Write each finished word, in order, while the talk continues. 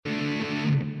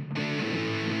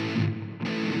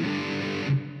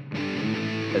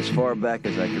As far back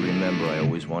as I can remember, I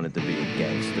always wanted to be a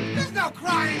gangster. There's no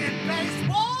crying in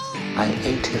baseball! I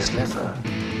ate his liver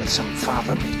with some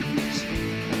fava beans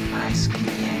and nice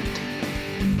Chianti.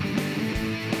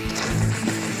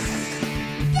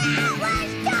 That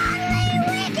was totally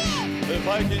wicked! If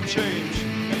I can change,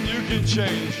 and you can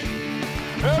change,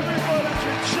 everybody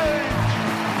can change!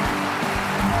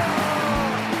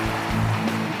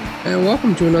 And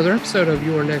welcome to another episode of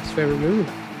Your Next Favorite Movie.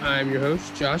 I'm your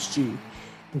host, Josh G.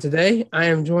 And today I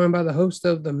am joined by the host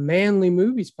of the Manly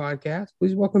Movies podcast.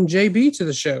 Please welcome JB to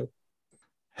the show.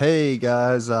 Hey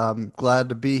guys, I'm glad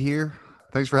to be here.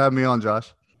 Thanks for having me on,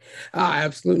 Josh.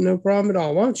 Absolutely no problem at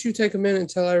all. Why don't you take a minute and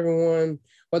tell everyone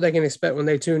what they can expect when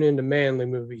they tune into Manly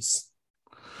Movies?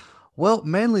 Well,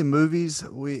 Manly Movies,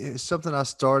 it's something I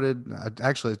started.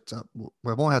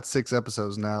 We've only had 6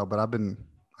 episodes now, but I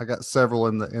got several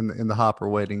in the hopper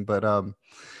waiting. But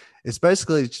it's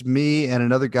basically just me and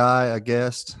another guy, a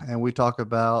guest, and we talk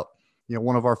about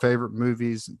one of our favorite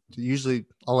movies. Usually,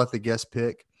 I'll let the guest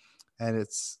pick, and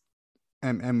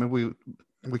we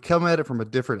come at it from a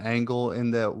different angle in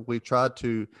that we try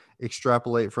to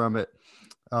extrapolate from it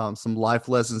some life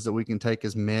lessons that we can take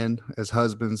as men, as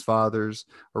husbands, fathers,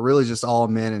 or really just all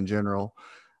men in general.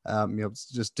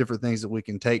 Just different things that we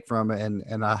can take from it.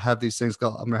 And I have these things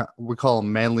we call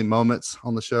them manly moments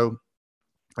on the show.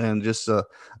 And just a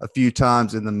few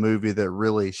times in the movie that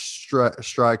really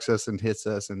strikes us and hits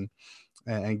us and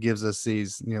gives us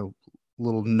these,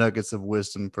 little nuggets of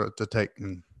wisdom to take.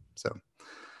 And so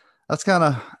that's kind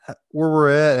of where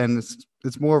we're at. And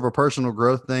it's more of a personal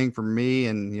growth thing for me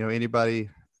and, anybody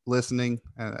listening.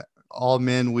 All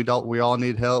men, we all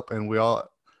need help, and we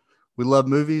love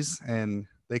movies, and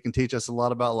they can teach us a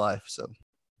lot about life. So,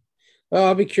 well,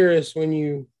 I'll be curious when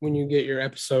you get your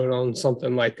episode on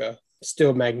something like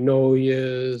Still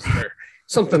Magnolias or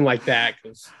something like that.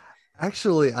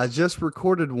 Actually, I just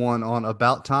recorded one on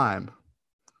About Time,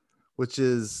 which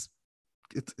is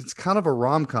it's kind of a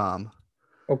rom-com.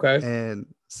 Okay. And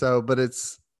so, but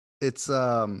it's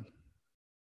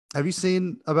have you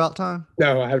seen About Time?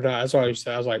 No, I have not. That's what you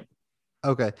said. I was like,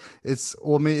 okay. It's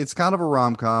kind of a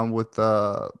rom-com with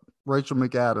Rachel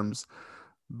McAdams,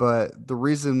 but the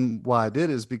reason why I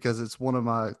did is because it's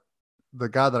the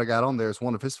guy that I got on there is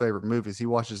one of his favorite movies. He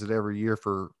watches it every year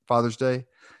for Father's Day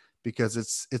because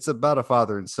it's about a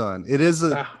father and son. It is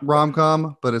a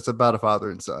rom-com, but it's about a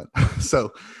father and son.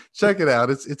 So check it out.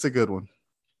 It's a good one.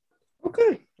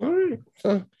 Okay. All right.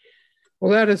 So,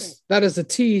 well, that is a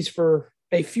tease for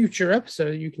a future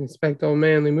episode you can expect on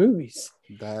Manly Movies.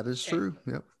 That is true.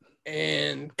 Yep.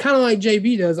 And kind of like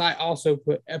JB does, I also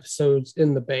put episodes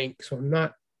in the bank. So I'm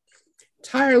not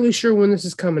entirely sure when this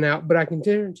is coming out, but I can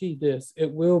guarantee this.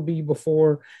 It will be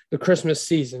before the Christmas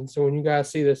season. So when you guys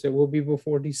see this, it will be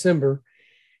before December.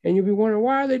 And you'll be wondering,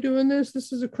 why are they doing this?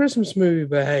 This is a Christmas movie.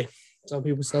 But hey, some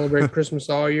people celebrate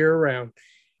Christmas all year round.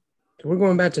 So we're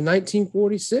going back to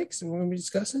 1946, and we're going to be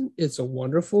discussing It's a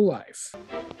Wonderful Life.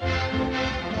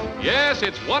 Yes,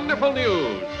 it's wonderful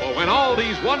news, for when all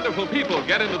these wonderful people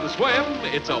get into the swim,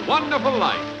 it's a wonderful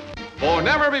life. For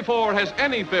never before has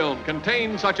any film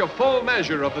contained such a full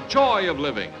measure of the joy of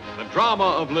living, the drama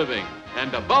of living,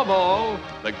 and above all,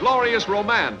 the glorious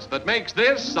romance that makes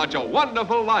this such a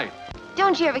wonderful life.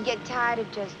 Don't you ever get tired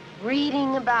of just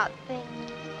reading about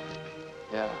things?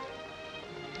 Yeah.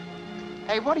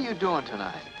 Hey, what are you doing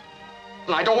tonight?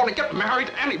 I don't want to get married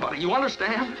to anybody, you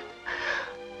understand?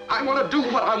 I want to do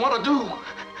what I want to do.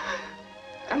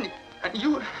 And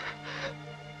you...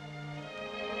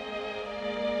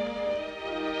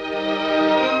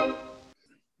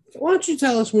 Why don't you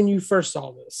tell us when you first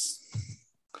saw this?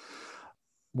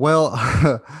 Well,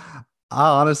 I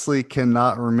honestly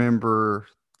cannot remember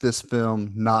this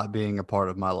film not being a part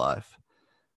of my life.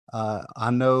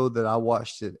 I know that I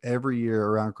watched it every year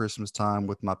around Christmas time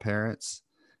with my parents.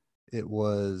 It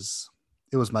was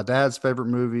my dad's favorite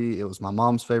movie. It was my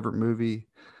mom's favorite movie,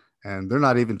 and they're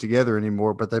not even together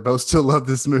anymore, but they both still love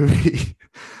this movie.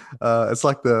 It's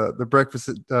like the Breakfast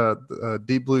at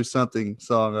Deep Blue Something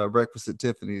song, Breakfast at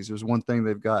Tiffany's. There's one thing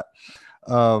they've got.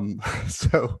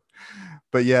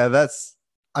 But yeah,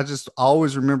 I just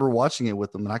always remember watching it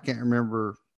with them, and I can't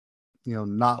remember,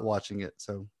 not watching it.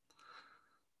 So.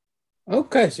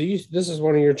 Okay, so this is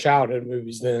one of your childhood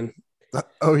movies then.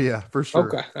 Oh yeah, for sure.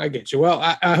 Okay, I get you. Well,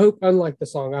 I hope, unlike the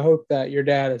song, I hope that your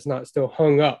dad is not still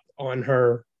hung up on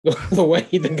her the way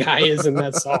the guy is in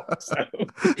that song. So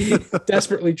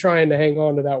desperately trying to hang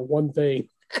on to that one thing.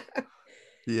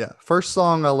 Yeah, first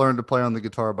song I learned to play on the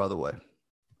guitar, by the way.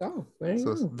 Oh, there you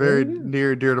go. It's very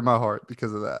near and dear to my heart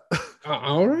because of that.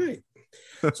 All right.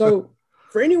 So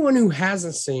for anyone who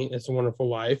hasn't seen It's a Wonderful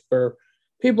Life, or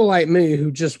people like me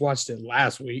who just watched it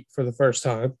last week for the first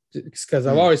time, because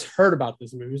I've always heard about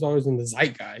this movie. It's always in the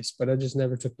zeitgeist, but I just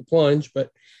never took the plunge.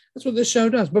 But that's what this show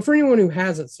does. But for anyone who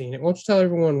hasn't seen it, why don't you tell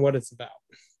everyone what it's about?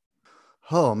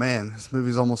 Oh man, this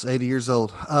movie's almost 80 years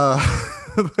old.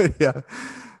 But yeah.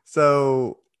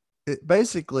 So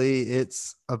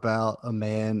it's about a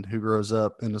man who grows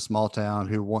up in a small town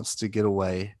who wants to get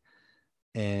away.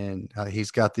 And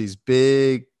he's got these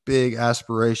big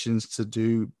aspirations to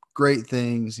do great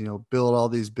things, build all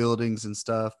these buildings and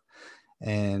stuff,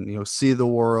 and, see the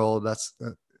world.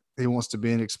 He wants to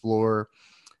be an explorer.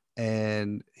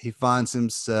 And he finds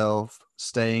himself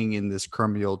staying in this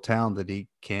crummy old town that he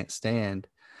can't stand.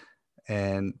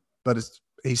 But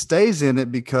he stays in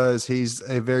it because he's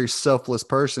a very selfless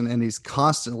person and he's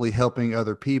constantly helping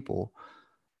other people.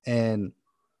 And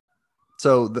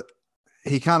so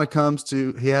he kind of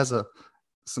he has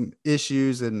some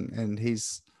issues and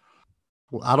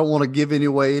I don't want to give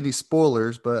away any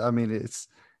spoilers, but I mean,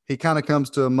 he kind of comes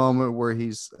to a moment where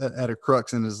he's at a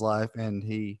crux in his life,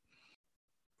 and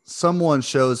someone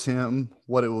shows him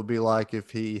what it would be like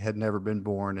if he had never been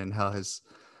born and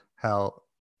how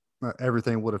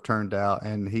everything would have turned out.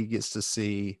 And he gets to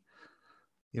see,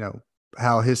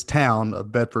 how his town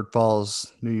of Bedford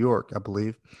Falls, New York, I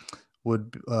believe,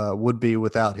 would be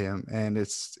without him. And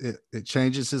it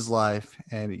changes his life.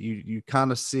 And you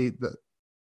kind of see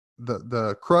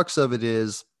the crux of it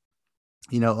is,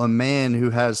 a man who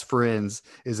has friends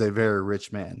is a very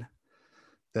rich man,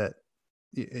 that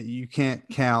you can't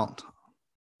count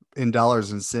in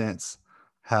dollars and cents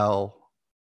how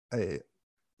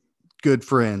good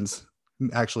friends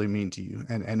actually mean to you,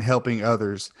 and helping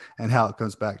others and how it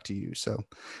comes back to you. So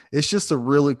it's just a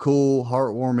really cool,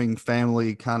 heartwarming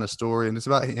family kind of story. And it's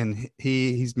about, and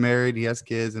he's married, he has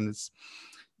kids, and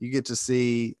you get to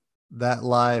see that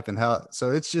life and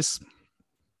so it's just,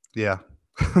 yeah.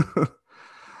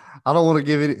 I don't want to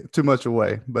give it too much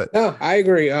away, but no, I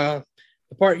agree. The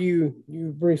part you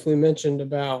briefly mentioned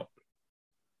about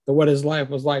what his life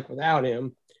was like without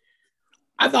him,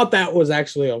 I thought that was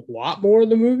actually a lot more of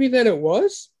the movie than it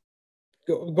was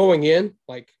going in.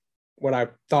 Like what I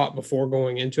thought before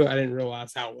going into it, I didn't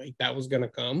realize how late that was going to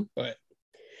come. But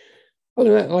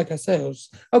other than that, like I said, it was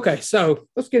okay. So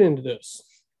let's get into this.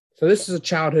 So this is a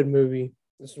childhood movie.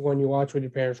 This is one you watch with your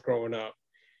parents growing up.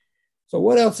 So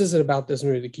what else is it about this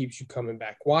movie that keeps you coming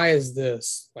back? Why is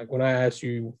this, like when I asked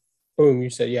you, boom, you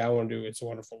said, yeah, I want to do It's a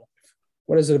Wonderful Life.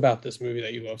 What is it about this movie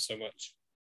that you love so much?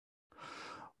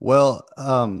 Well,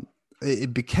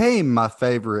 it became my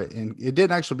favorite, and it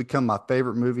didn't actually become my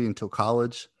favorite movie until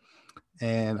college.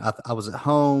 And I was at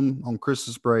home on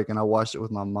Christmas break and I watched it with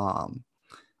my mom,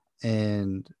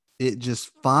 and it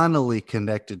just finally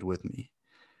connected with me.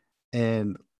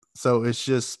 And so it's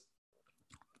just,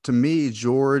 to me,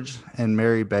 George and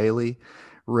Mary Bailey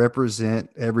represent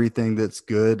everything that's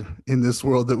good in this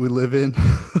world that we live in.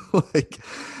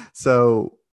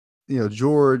 So,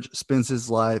 George spends his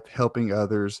life helping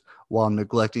others while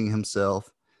neglecting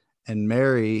himself. And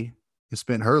Mary has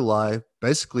spent her life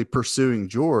basically pursuing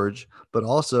George, but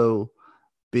also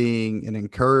being an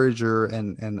encourager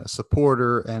and a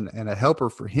supporter and a helper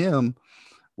for him,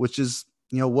 which is,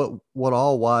 what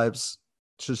all wives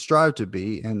should strive to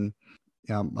be. And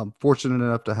I'm fortunate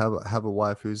enough to have a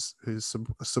wife who's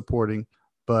supporting,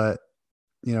 but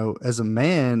as a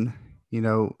man,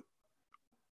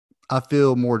 I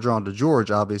feel more drawn to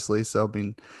George, obviously. So I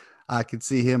mean, I could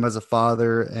see him as a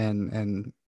father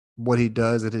and what he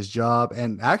does at his job.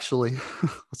 And actually,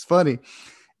 what's funny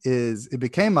is it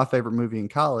became my favorite movie in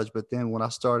college. But then when I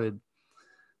started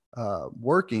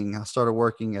working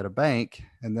at a bank,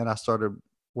 and then I started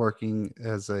working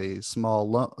as a small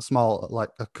like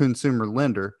a consumer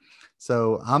lender.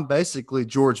 So I'm basically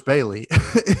George Bailey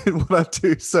in what I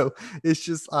do. So it's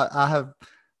just I have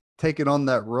taken on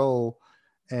that role,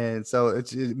 and so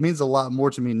it means a lot more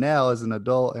to me now as an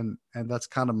adult, and that's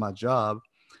kind of my job.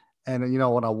 And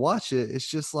when I watch it, it's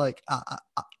just like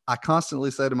I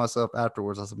constantly say to myself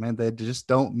afterwards, I said, man, they just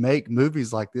don't make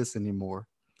movies like this anymore.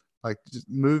 Like just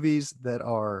movies that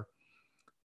are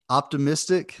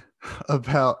optimistic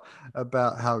about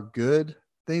how good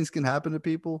things can happen to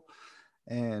people.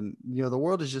 And the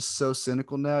world is just so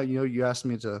cynical now. You asked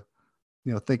me to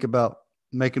think about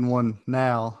making one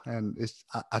now, and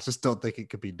I just don't think it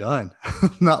could be done.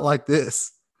 Not like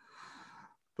this.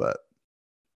 But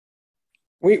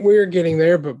we're getting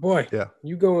there, but boy, yeah,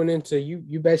 you going into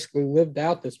you basically lived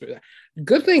out this.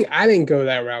 Good thing I didn't go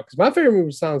that route, because my favorite movie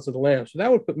is Silence of the Lambs, so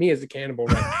that would put me as a cannibal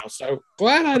right now. So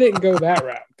glad I didn't go that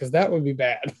route, because that would be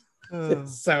bad.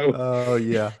 So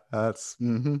yeah, that's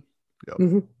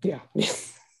yeah.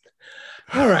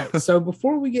 All right. So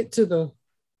before we get to the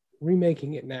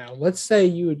remaking it now, let's say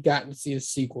you had gotten to see a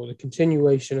sequel, the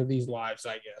continuation of these lives,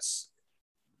 I guess.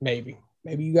 Maybe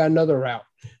you got another route.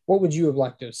 What would you have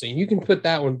liked to have seen? You can put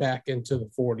that one back into the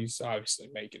 40s, obviously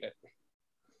making it.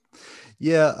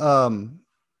 Yeah,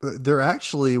 there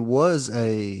actually was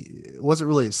it wasn't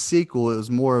really a sequel. It was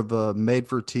more of a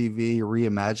made-for-TV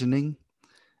reimagining.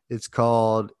 It's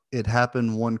called It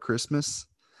Happened One Christmas.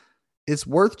 It's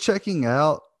worth checking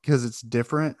out because it's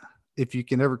different if you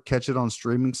can ever catch it on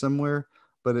streaming somewhere.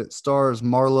 But it stars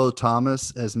Marlo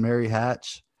Thomas as Mary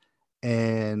Hatch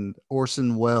and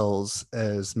Orson Welles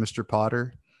as Mr.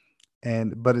 Potter.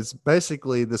 But it's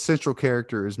basically the central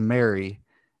character is Mary,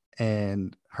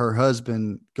 and her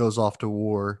husband goes off to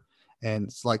war, and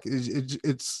it's like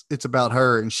it's about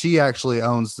her, and she actually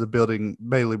owns the building,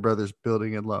 Bailey Brothers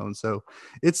Building and Loan. So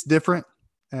it's different,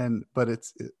 but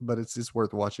it's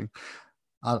worth watching.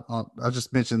 I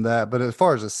just mentioned that, but as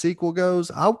far as a sequel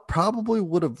goes, I probably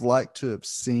would have liked to have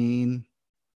seen,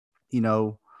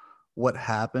 what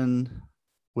happened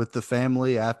with the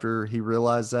family after he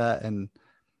realized that,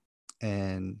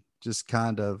 and just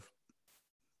kind of,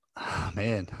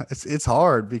 man, it's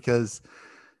hard because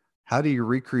how do you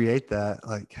recreate that?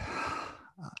 Like,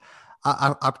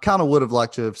 I kind of would have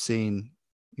liked to have seen,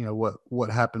 what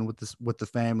happened with the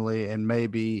family, and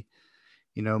maybe,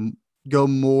 go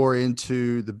more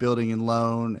into the building and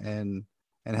loan and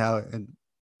how, and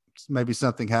maybe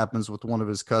something happens with one of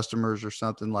his customers or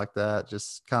something like that.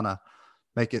 Just kind of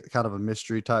make it kind of a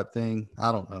mystery type thing.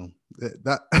 I don't know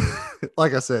that,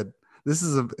 like I said, this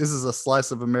is a slice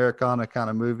of Americana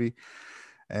kind of movie.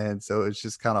 And so it's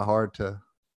just kind of hard to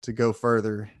go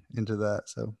further into that.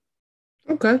 So,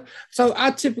 Okay. So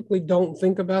I typically don't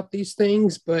think about these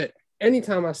things, but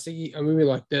anytime I see a movie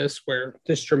like this where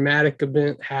this dramatic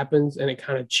event happens and it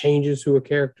kind of changes who a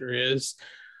character is,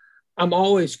 I'm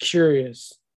always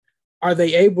curious. Are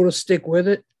they able to stick with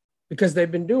it? Because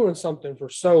they've been doing something for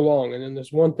so long, and then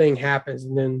this one thing happens,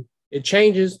 and then it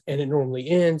changes, and it normally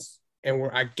ends. And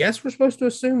I guess we're supposed to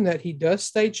assume that he does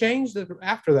stay changed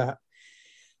after that.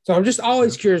 So I'm just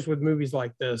always curious with movies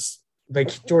like this.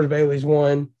 Like George Bailey's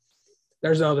one.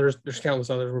 There's countless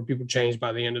others where people change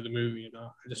by the end of the movie.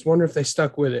 I just wonder if they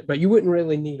stuck with it. But you wouldn't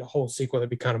really need a whole sequel. That'd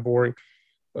be kind of boring.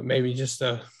 But maybe just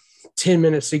a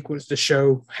 10-minute sequence to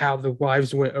show how the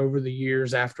lives went over the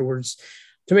years afterwards,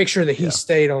 to make sure that he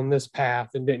stayed on this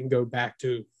path and didn't go back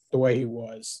to the way he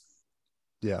was.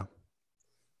 Yeah,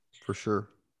 for sure.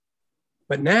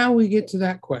 But now we get to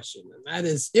that question, and that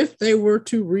is, if they were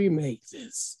to remake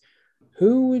this,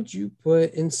 who would you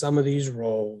put in some of these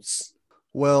roles?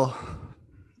 Well,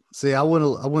 see, I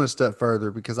want to step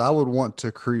further, because I would want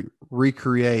to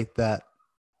recreate that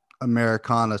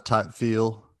Americana type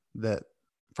feel that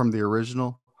from the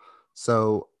original.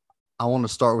 So I want to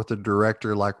start with a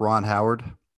director like Ron Howard,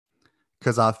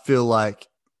 because I feel like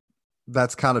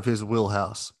that's kind of his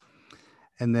wheelhouse.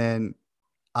 And then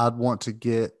I'd want to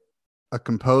get a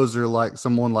composer like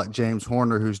someone like James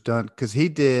Horner, who's done, because he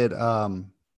did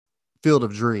Field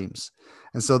of Dreams.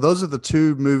 And so those are the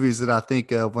two movies that I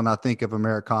think of when I think of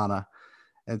Americana.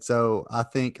 And so I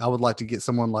think I would like to get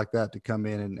someone like that to come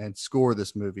in and score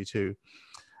this movie too.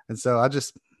 And so I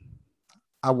got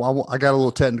a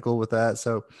little technical with that.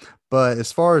 So, but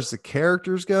as far as the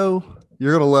characters go,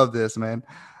 you're going to love this, man.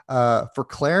 For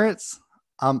Clarence,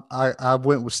 I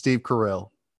went with Steve Carell.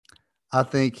 I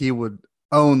think he would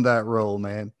own that role,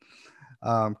 man.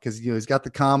 Because he's got the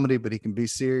comedy, but he can be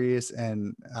serious,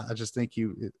 and I just think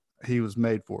he was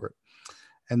made for it.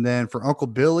 And then for Uncle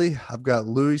Billy, I've got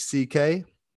Louis C.K.,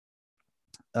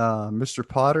 Mr.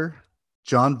 Potter,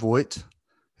 John Voight,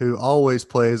 who always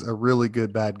plays a really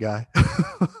good bad guy.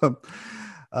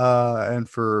 And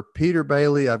for Peter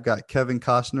Bailey, I've got Kevin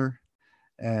Costner,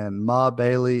 and Ma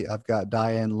Bailey, I've got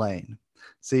Diane Lane.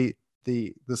 See,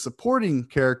 the supporting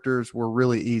characters were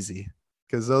really easy,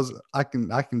 because those I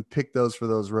can pick those for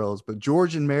those roles, but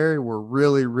George and Mary were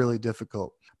really, really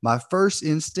difficult. My first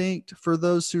instinct for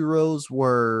those two roles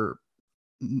were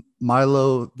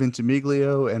Milo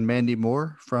Ventimiglia and Mandy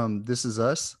Moore from This Is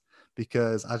Us,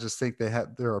 because I just think they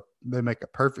make a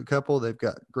perfect couple. They've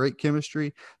got great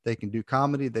chemistry. They can do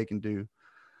comedy. They can do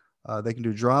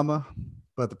drama.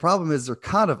 But the problem is they're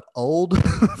kind of old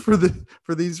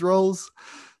for these roles.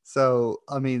 So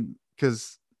I mean,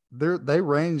 because they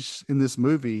range in this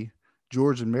movie,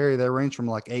 George and Mary, they range from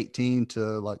like 18 to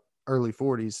like early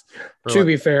 40s. To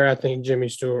be fair, I think Jimmy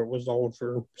Stewart was old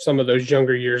for some of those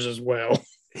younger years as well.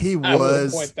 He was. I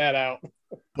will point that out.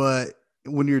 But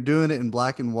when you're doing it in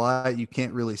black and white, you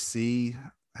can't really see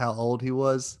how old he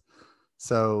was.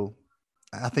 So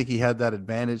I think he had that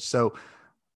advantage. So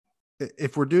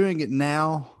if we're doing it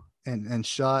now and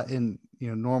shot in,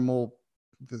 normal,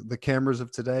 the cameras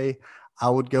of today, I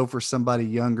would go for somebody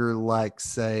younger, like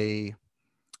say,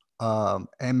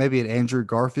 and maybe an Andrew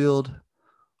Garfield,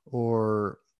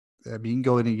 or I mean, you can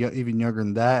go even younger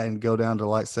than that and go down to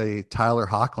like say Tyler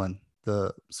Hoechlin,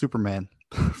 the Superman.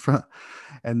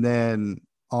 And then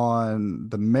on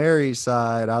the Mary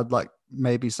side, I'd like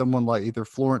maybe someone like either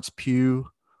Florence Pugh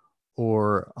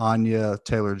or Anya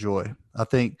Taylor-Joy. I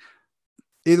think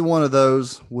either one of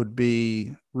those would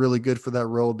be really good for that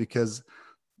role because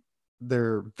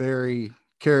they're very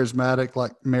charismatic,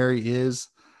 like Mary is.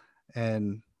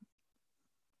 And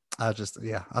I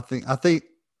think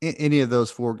any of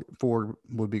those four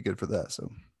would be good for that.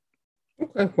 So,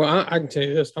 okay. Well, I can tell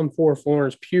you this: I'm for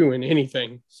Florence Pugh in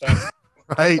anything. So,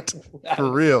 right,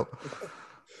 for real,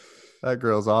 that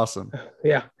girl's awesome.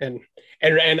 Yeah, and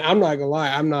I'm not gonna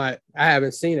lie, I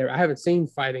haven't seen it. I haven't seen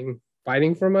fighting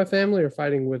for my family or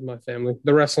fighting with my family.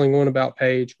 The wrestling one about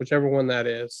Paige, whichever one that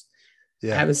is.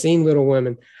 Yeah. I haven't seen Little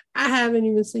Women. I haven't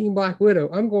even seen Black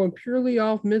Widow. I'm going purely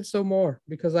off Midsommar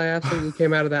because I absolutely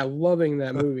came out of that loving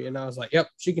that movie, and I was like, "Yep,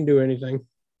 she can do anything."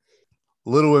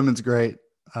 Little Women's great.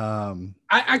 I'm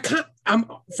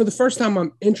for the first time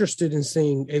I'm interested in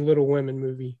seeing a Little Women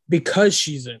movie because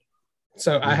she's in.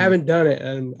 So I haven't done it,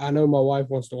 and I know my wife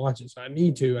wants to watch it, so I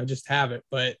need to. I just haven't,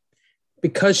 but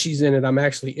because she's in it, I'm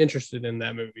actually interested in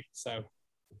that movie. So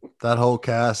that whole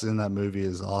cast in that movie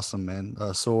is awesome, man.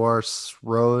 Saoirse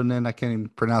Ronan, I can't even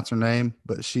pronounce her name,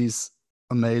 but she's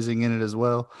amazing in it as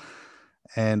well.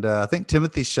 And I think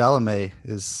Timothée Chalamet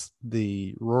is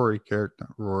the Rory character.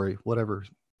 Rory, whatever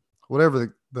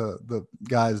the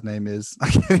guy's name is.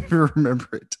 I can't even remember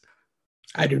it.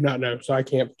 I do not know, so I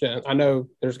can't pretend. I know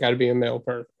there's got to be a male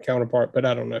counterpart, but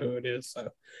I don't know who it is. So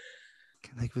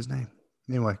can't think of his name.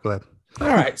 Anyway, go ahead. All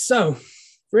right. So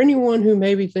for anyone who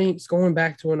maybe thinks going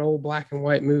back to an old black and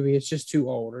white movie, it's just too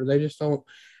old, or they just don't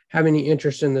have any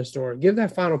interest in the story, give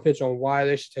that final pitch on why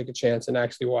they should take a chance and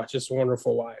actually watch This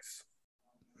Wonderful Life.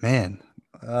 Man,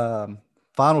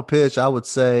 final pitch, I would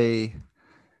say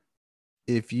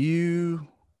if you're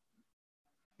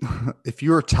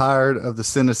tired of the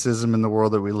cynicism in the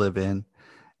world that we live in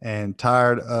and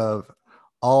tired of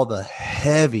all the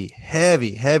heavy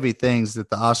things that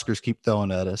the Oscars keep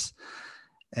throwing at us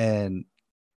and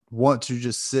want to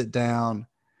just sit down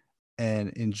and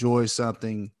enjoy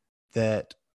something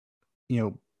that,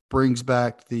 brings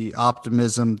back the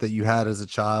optimism that you had as a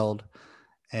child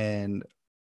and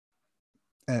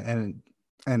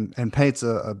paints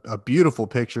a beautiful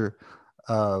picture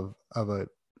of a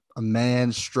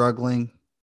man struggling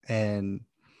and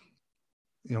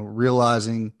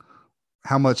realizing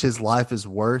how much his life is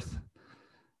worth.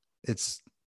 It's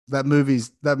that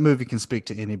movie can speak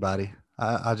to anybody.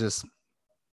 I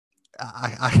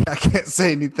can't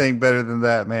say anything better than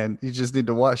that, man. You just need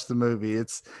to watch the movie.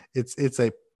 It's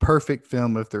a perfect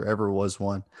film if there ever was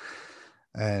one.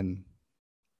 And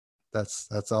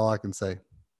that's all I can say.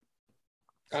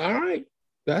 All right.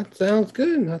 That sounds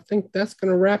good. I think that's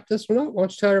going to wrap this one up. Why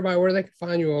don't you tell everybody where they can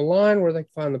find you online, where they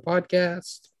can find the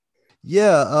podcast?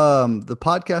 Yeah, the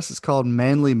podcast is called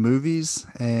Manly Movies,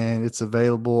 and it's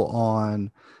available on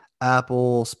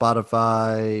Apple,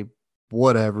 Spotify,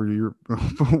 whatever you're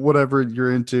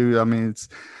into. I mean,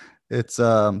 it's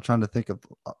I'm trying to think of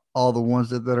all the ones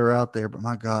that are out there, but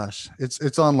my gosh,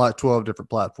 it's on like 12 different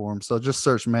platforms. So just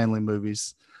search Manly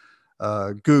Movies,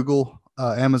 Google,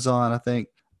 Amazon, I think.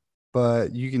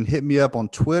 But you can hit me up on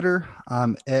Twitter.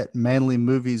 I'm at Manly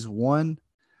Movies 1.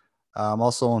 I'm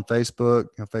also on Facebook,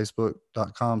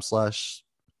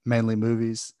 facebook.com/Manly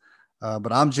Movies.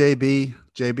 But I'm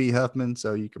JB Huffman,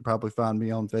 so you can probably find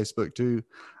me on Facebook too.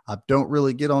 I don't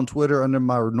really get on Twitter under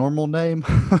my normal name.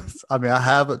 I mean, I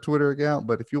have a Twitter account,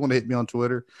 but if you want to hit me on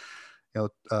Twitter,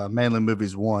 Manly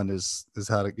Movies 1 is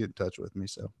how to get in touch with me.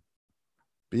 So,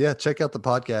 but yeah, check out the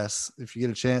podcast if you get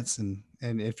a chance, and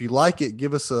if you like it,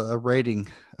 give us a rating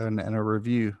and a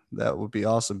review. That would be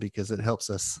awesome because it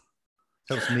helps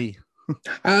me.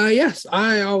 Yes,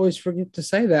 I always forget to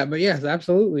say that, but yes,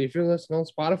 absolutely. If you're listening on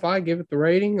Spotify, give it the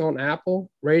rating. On Apple,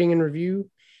 rating and review.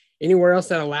 Anywhere else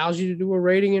that allows you to do a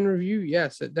rating and review,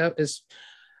 yes, that is,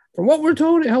 from what we're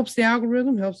told, it helps the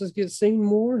algorithm, helps us get seen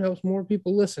more, helps more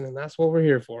people listen, and that's what we're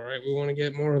here for, right? We want to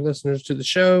get more listeners to the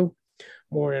show,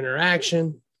 more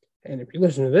interaction, and if you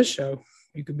listen to this show,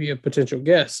 you could be a potential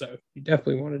guest, so you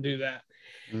definitely want to do that.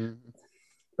 Mm-hmm.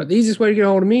 But the easiest way to get a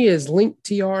hold of me is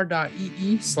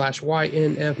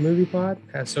linktr.ee/ynfmoviepod.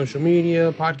 Has social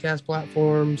media, podcast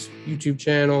platforms, YouTube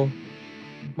channel,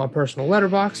 my personal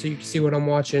letterbox, so you can see what I'm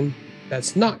watching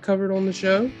that's not covered on the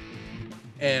show.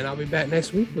 And I'll be back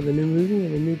next week with a new movie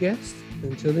and a new guest.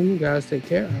 Until then, you guys take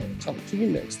care. I will talk to you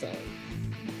next time.